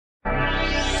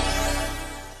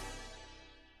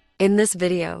In this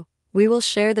video, we will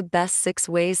share the best 6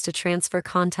 ways to transfer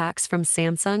contacts from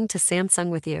Samsung to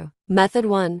Samsung with you. Method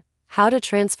 1. How to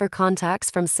transfer contacts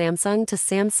from Samsung to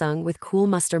Samsung with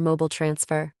Coolmuster Mobile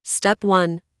Transfer. Step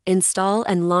 1. Install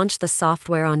and launch the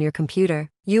software on your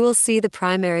computer. You will see the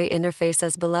primary interface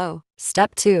as below.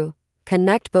 Step 2.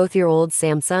 Connect both your old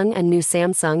Samsung and new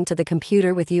Samsung to the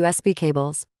computer with USB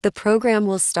cables. The program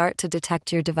will start to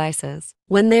detect your devices.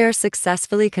 When they are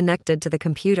successfully connected to the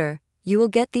computer, you will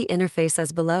get the interface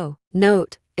as below.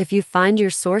 Note, if you find your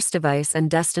source device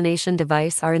and destination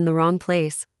device are in the wrong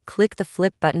place, click the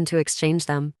flip button to exchange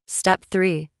them. Step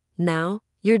 3. Now,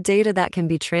 your data that can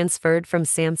be transferred from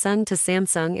Samsung to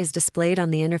Samsung is displayed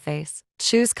on the interface.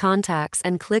 Choose Contacts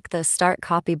and click the Start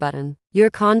Copy button.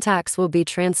 Your contacts will be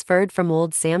transferred from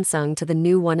old Samsung to the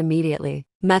new one immediately.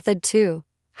 Method 2.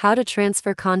 How to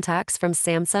transfer contacts from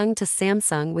Samsung to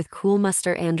Samsung with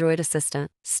Coolmuster Android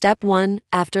Assistant. Step 1.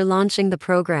 After launching the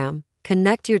program,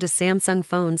 connect your two Samsung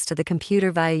phones to the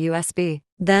computer via USB.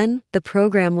 Then, the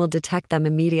program will detect them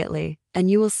immediately, and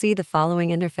you will see the following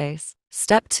interface.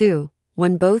 Step 2.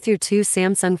 When both your two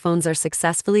Samsung phones are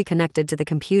successfully connected to the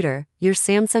computer, your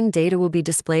Samsung data will be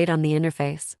displayed on the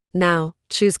interface. Now,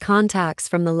 choose Contacts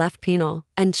from the left panel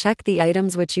and check the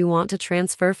items which you want to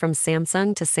transfer from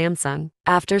Samsung to Samsung.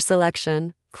 After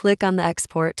selection, click on the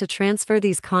Export to transfer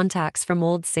these contacts from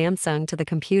old Samsung to the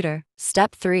computer.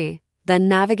 Step 3. Then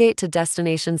navigate to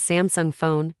destination Samsung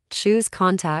phone, choose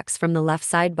Contacts from the left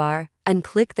sidebar, and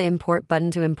click the Import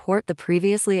button to import the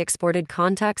previously exported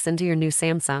contacts into your new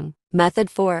Samsung. Method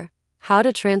 4. How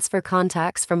to transfer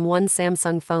contacts from one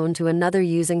Samsung phone to another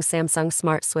using Samsung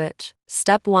Smart Switch.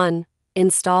 Step 1.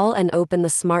 Install and open the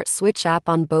Smart Switch app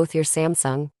on both your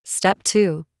Samsung. Step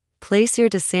 2. Place your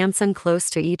two Samsung close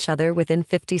to each other within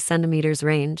 50 centimeters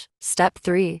range. Step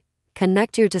 3.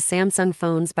 Connect your two Samsung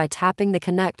phones by tapping the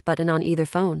Connect button on either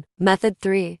phone. Method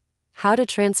 3. How to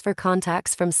transfer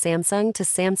contacts from Samsung to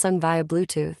Samsung via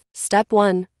Bluetooth. Step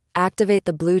 1. Activate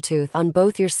the Bluetooth on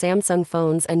both your Samsung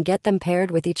phones and get them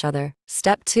paired with each other.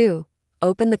 Step 2.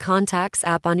 Open the Contacts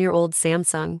app on your old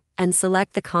Samsung and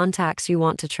select the contacts you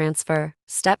want to transfer.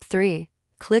 Step 3.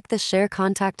 Click the Share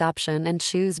Contact option and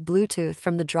choose Bluetooth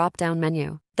from the drop-down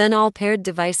menu. Then all paired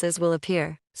devices will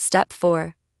appear. Step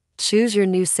 4. Choose your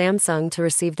new Samsung to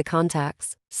receive the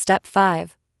contacts. Step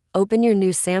 5. Open your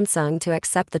new Samsung to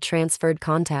accept the transferred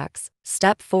contacts.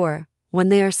 Step 4. When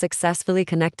they are successfully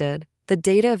connected, the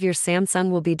data of your Samsung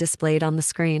will be displayed on the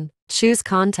screen. Choose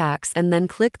Contacts and then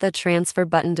click the Transfer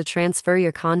button to transfer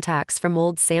your contacts from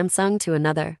old Samsung to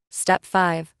another. Step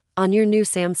 5. On your new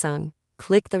Samsung,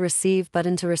 click the Receive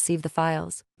button to receive the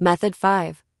files. Method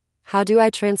 5. How do I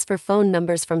transfer phone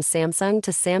numbers from Samsung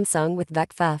to Samsung with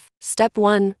VecFF? Step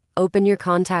 1. Open your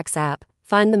Contacts app,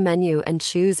 find the menu and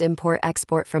choose Import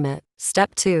Export from it.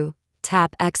 Step 2.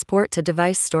 Tap Export to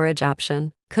Device Storage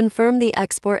option. Confirm the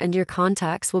export and your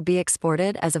contacts will be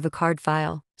exported as a VCard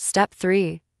file. Step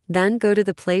 3. Then go to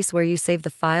the place where you save the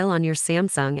file on your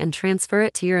Samsung and transfer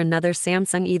it to your another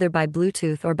Samsung either by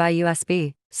Bluetooth or by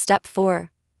USB. Step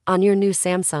 4. On your new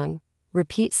Samsung,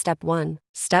 repeat Step 1.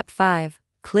 Step 5.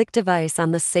 Click Device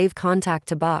on the Save Contact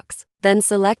to box. Then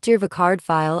select your VCard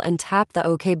file and tap the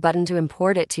OK button to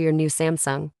import it to your new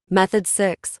Samsung. Method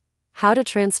 6. How to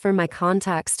transfer my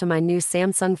contacts to my new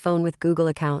Samsung phone with Google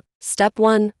account. Step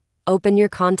 1. Open your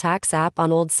Contacts app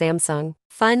on old Samsung.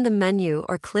 Find the menu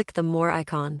or click the More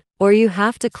icon. Or you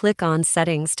have to click on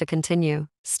Settings to continue.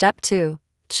 Step 2.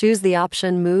 Choose the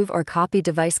option Move or Copy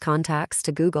Device Contacts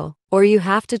to Google. Or you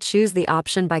have to choose the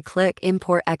option by click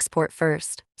Import Export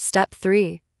first. Step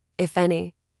 3. If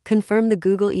any, confirm the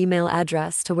Google email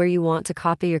address to where you want to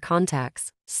copy your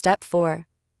contacts. Step 4.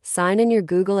 Sign in your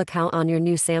Google account on your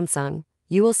new Samsung.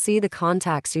 You will see the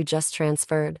contacts you just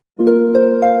transferred.